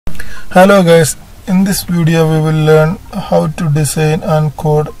Hello guys, in this video we will learn how to design and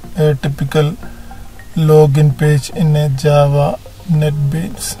code a typical login page in a Java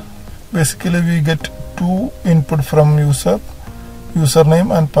Netbeans. Basically we get two input from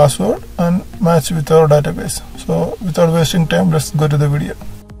username and password, and match with our database. So without wasting time, let's go to the video.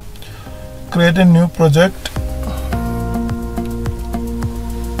 Create a new project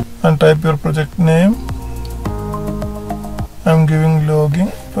and type your project name. I'm giving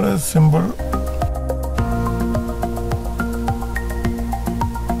login for a symbol.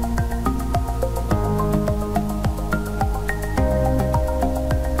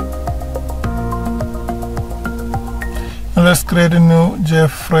 And let's create a new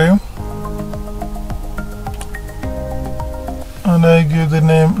JFrame, and I give the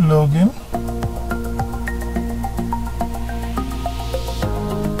name login.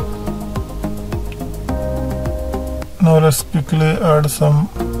 Now let's quickly add some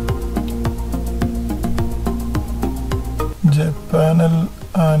JPanel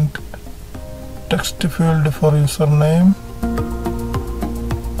and text field for username.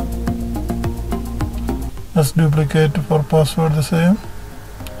 Let's duplicate for password the same,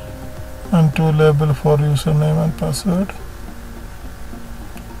 and two label for username and password.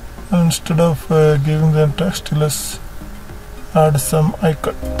 And instead of giving the text, let's add some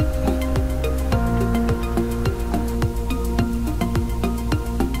icon.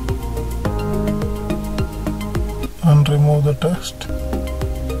 And remove the text.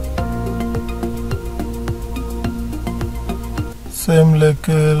 Same like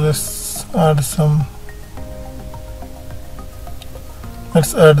let's add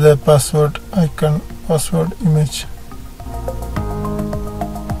the password icon, password image.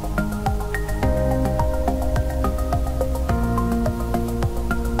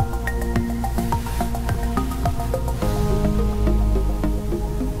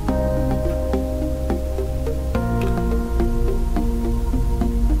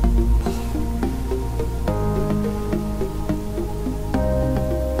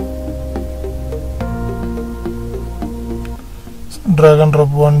 Drag and drop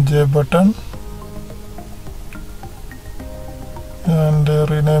one J button and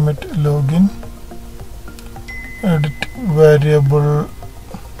rename it login. Edit variable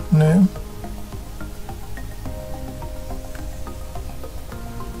name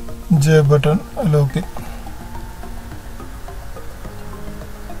J button login.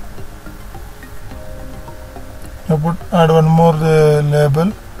 Now add one more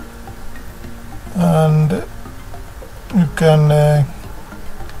label, and you can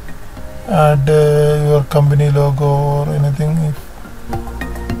add your company logo or anything.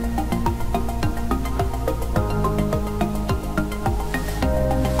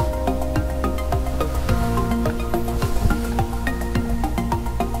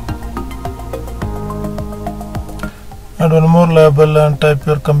 Add one more label and type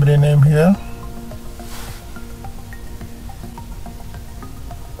your company name here.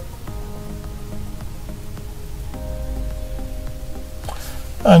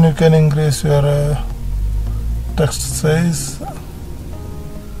 And you can increase your text size.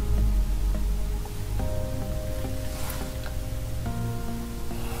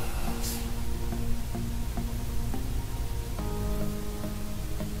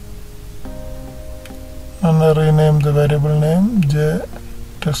 And I rename the variable name J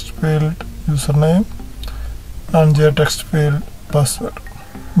text field username and J text field password.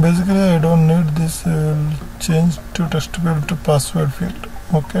 Basically I don't need this. I will change to text field to password field.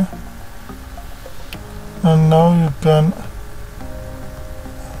 Okay, and now you can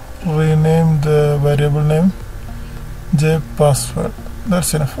rename the variable name J password.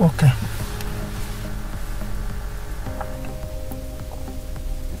 That's enough. Okay.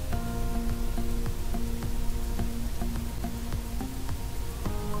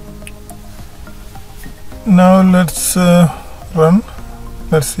 Now let's run.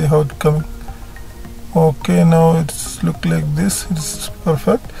 Let's see how it's coming. Okay, now it's look like this. It's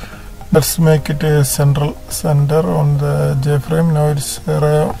perfect. Let's make it a center on the JFrame. Now it's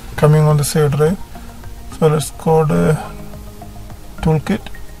coming on the side, right? So let's code toolkit.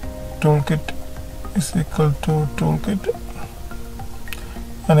 Toolkit is equal to toolkit,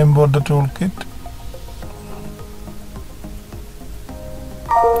 and import the toolkit.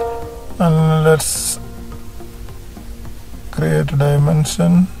 And let's create a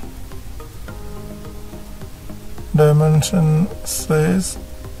dimension. Dimension size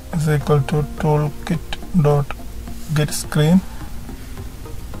is equal to toolkit dot get screen.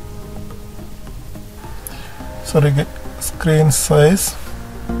 Get screen size.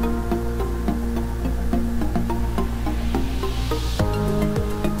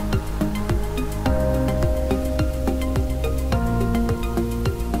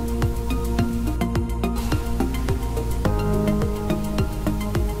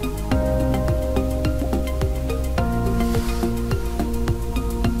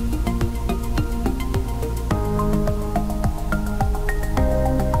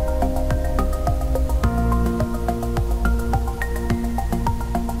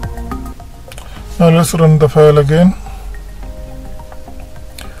 let's run the file again.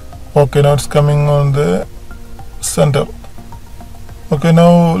 Okay, now it's coming on the center. Okay,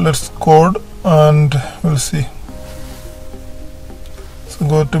 now let's code and we'll see. So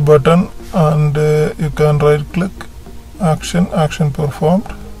go to button and you can right click action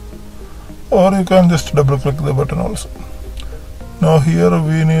performed, or you can just double click the button also. Now here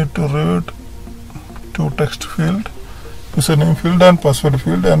we need to read two text field, username field and password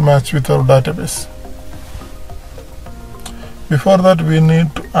field, and match with our database. Before that we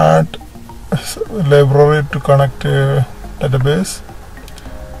need to add a library to connect a database.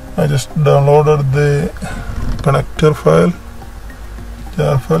 I just downloaded the connector file,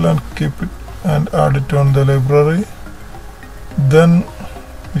 jar file, and keep it and add it on the library. Then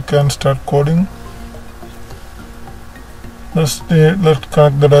we can start coding. Let's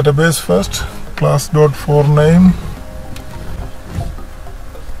connect the database first. Class.forName,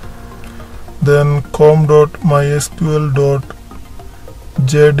 then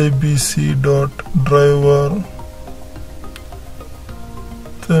com.mysql.jdbc.driver,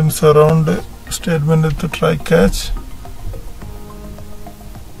 then surround statement with the try catch.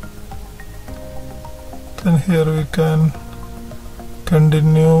 Then here we can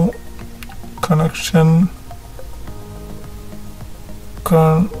continue connection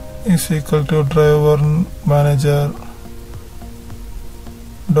is equal to driver manager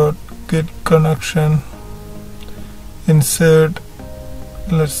dot get connection. Insert,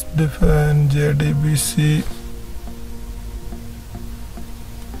 let's define JDBC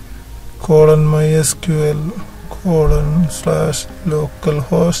 :mysql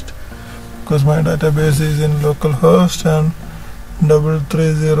 :/localhost, because my database is in localhost and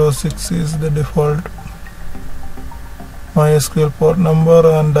 3306 is the default MySQL port number,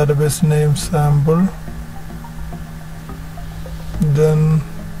 and database name sample. Then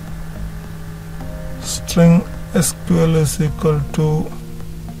string SQL is equal to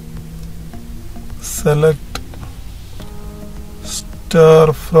select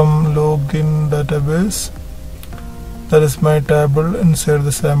star from login database, that is my table inside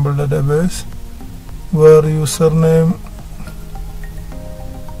the sample database, where username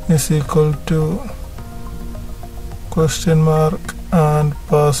is equal to question mark and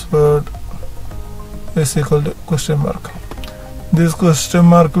password is equal to question mark. This question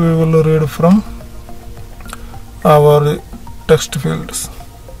mark we will read from our text fields.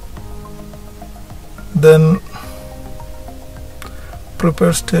 Then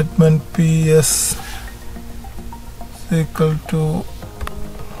prepare statement PS is equal to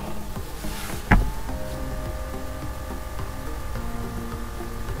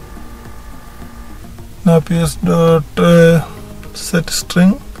now PS dot set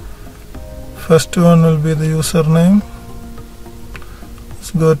string. First one will be the username.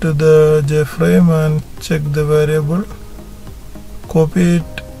 Let's go to the JFrame and check the variable, copy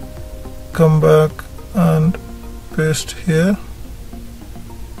it, come back and paste here.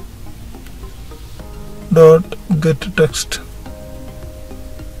 Dot get text.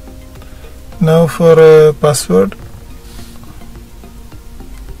 Now for a password,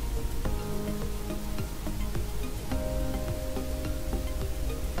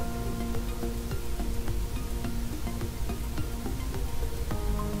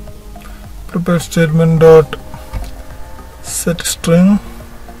 prepare statement dot set string.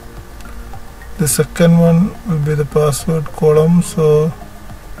 The second one will be the password column, so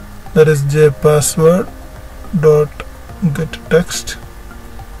that is jpassword dot get text.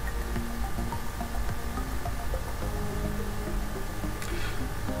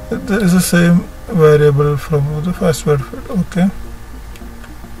 There is the same variable from the password field. Okay.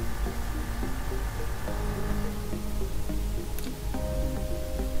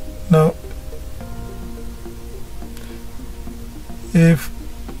 Now if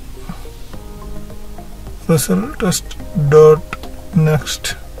result test dot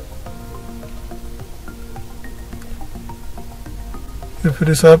next, if it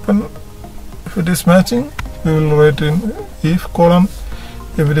is matching, we will write in if column.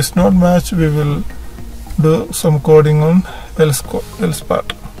 If it is not match, we will do some coding on else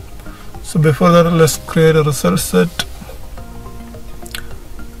part. So before that, let's create a result set.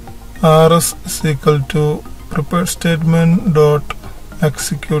 rs is equal to prepare statement dot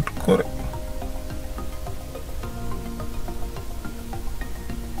execute query.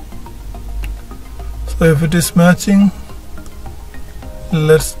 So if it is matching,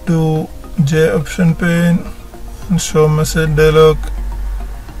 let's do J option pane and show message dialog.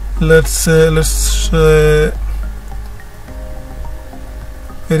 Let's say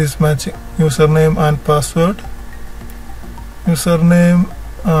it is matching username and password, username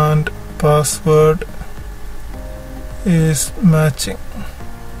and password is matching.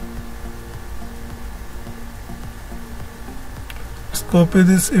 Let's copy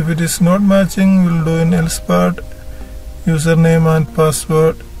this. If it is not matching, we'll do in else part. Username and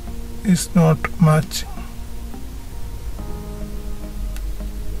password is not matching.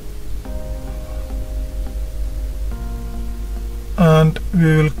 And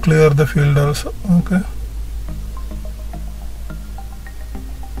we will clear the field also. Okay.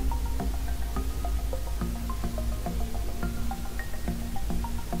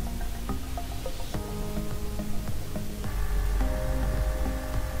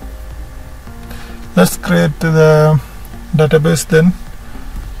 Let's create the database then.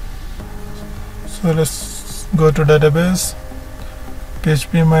 So let's go to database,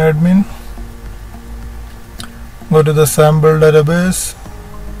 phpMyAdmin, go to the sample database,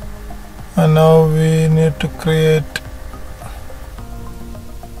 and now we need to create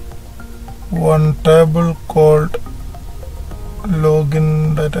one table called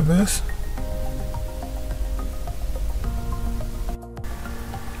login database.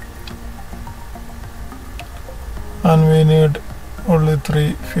 And we need only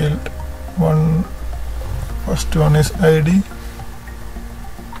 3 fields. First one is ID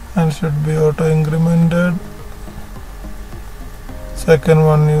and should be auto incremented. Second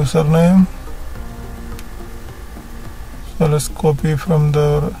one username. So let's copy from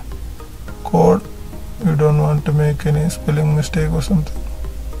the code. We don't want to make any spelling mistake or something.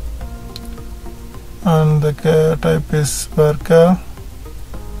 And the type is varchar.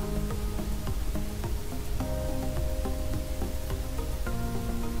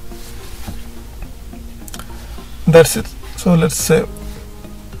 That's it. So let's save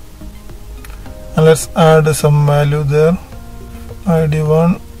and let's add some value there.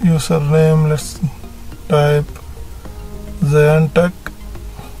 ID1, username, let's type ZenTech,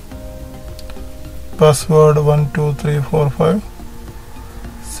 password 12345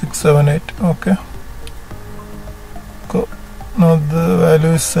 678. Okay, go. Now the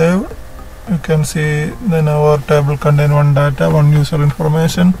value is saved. You can see then our table contain one data, one user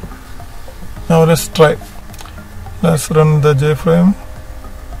information. Now let's try. Let's run the JFrame.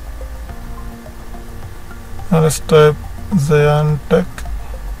 Now let's type ZenTech.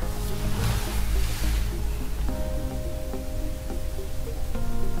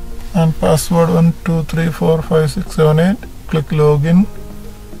 And password 12345 678. Click login.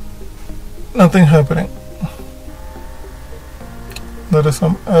 Nothing happening. There is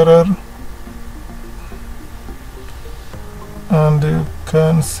some error. And you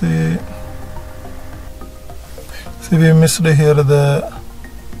can see we missed here the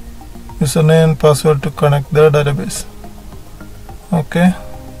username and password to connect the database. Okay,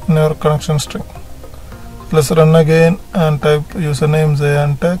 in our connection string. Let's run again and type username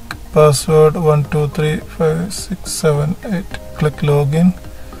ZenTech, password 12345 678. Click login.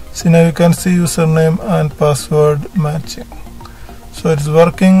 See, now you can see username and password matching. So it's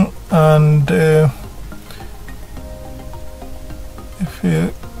working. And if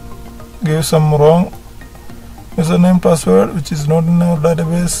you give some wrong username password which is not in our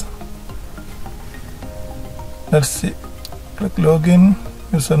database, let's see, click login,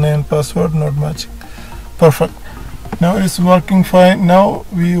 username password not matching. Perfect. Now it's working fine. Now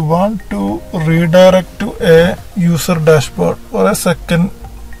we want to redirect to a user dashboard or a second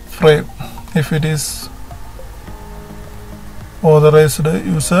frame if it is authorized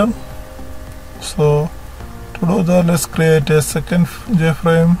user. So to do that, let's create a second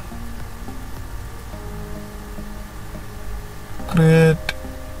JFrame. Create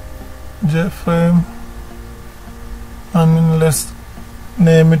JFrame and let's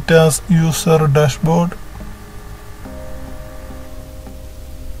name it as user dashboard.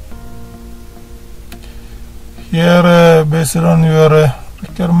 Here based on your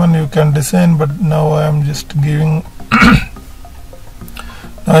requirement you can design, but now I am just giving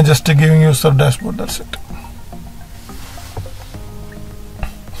user dashboard. That's it.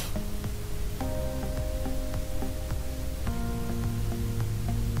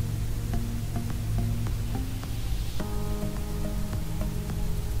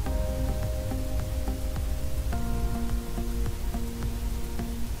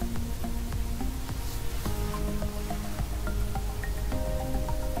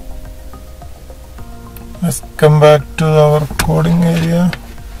 Let's come back to our coding area.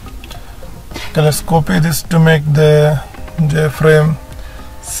 Okay, let's copy this to make the JFrame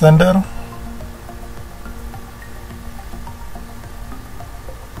sender.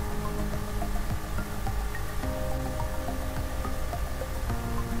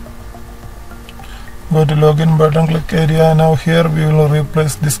 Go to login button, click area. Now here we will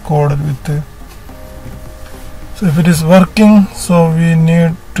replace this code with so if it is working, so we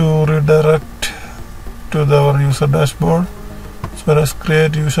need to redirect to our user dashboard. So let's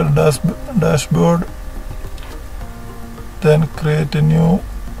create user dashboard, then create a new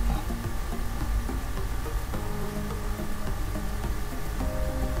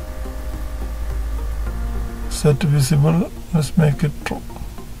set visible. Let's make it true.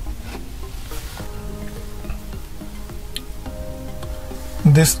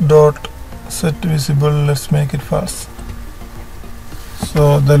 This dot set visible, let's make it false.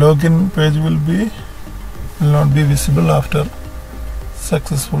 So the login page will not be visible after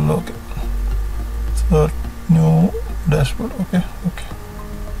successful login. So new dashboard. Okay.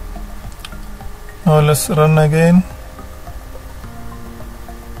 Now let's run again.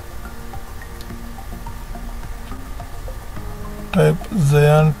 Type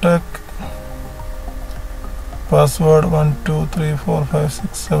Zayan Tech, password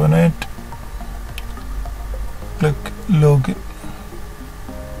 12345678. Click login.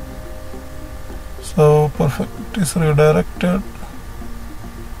 So perfect, it is redirected.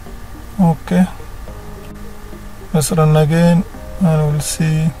 Okay, let's run again and we'll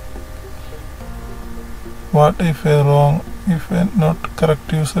see what if a not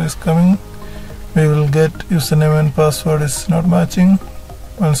correct user is coming. We will get username and password is not matching.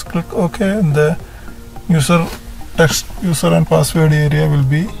 Once click OK, the user and password area will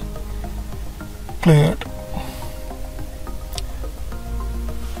be cleared.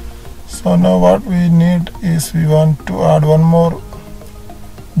 So now what we need is we want to add one more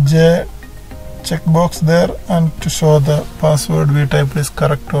J checkbox there and to show the password we typed is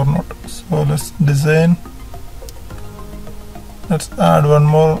correct or not. So let's design. Let's add one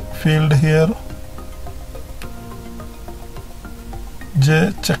more field here.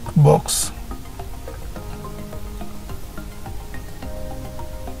 J checkbox.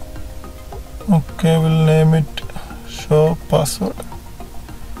 Okay, we'll name it show password.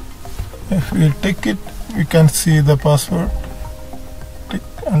 If we tick it, we can see the password. Tick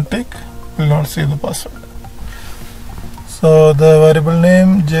and tick, will not see the password. So the variable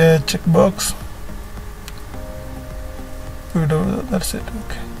name J checkbox. That's it.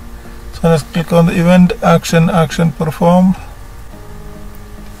 Okay. So let's click on the event action performed.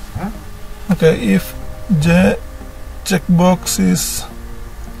 Okay, if J checkbox is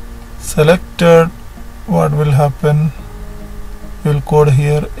selected, what will happen? We'll code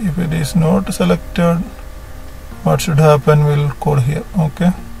here. If it is not selected, what should happen? We'll code here.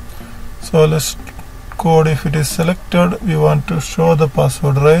 Okay, so let's code. If it is selected, we want to show the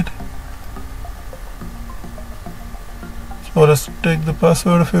password, right? So let's take the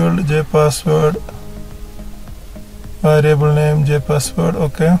password field, J password, variable name J password.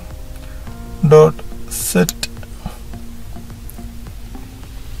 Okay, dot set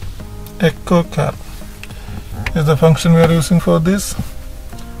echo char is the function we are using for this,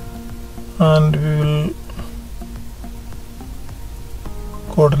 and we will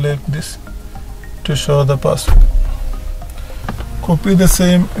code like this to show the password. Copy the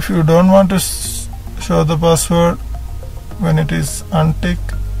same. If you don't want to show the password when it is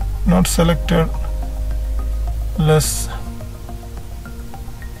unticked, not selected, let's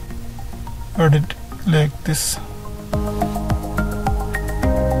edit like this.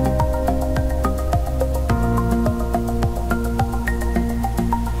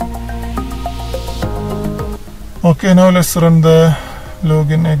 Okay, now let's run the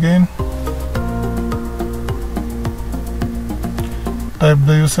login again. Type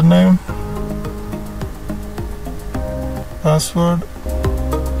the username, password.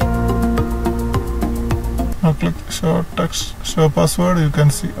 Now click show text, show password. You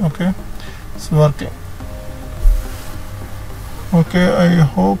can see. Okay, it's working. Okay, I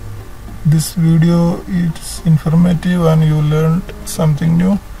hope this video is informative and you learned something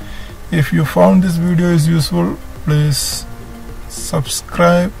new. If you found this video is useful, please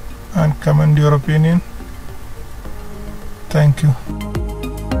subscribe and comment your opinion. Thank you.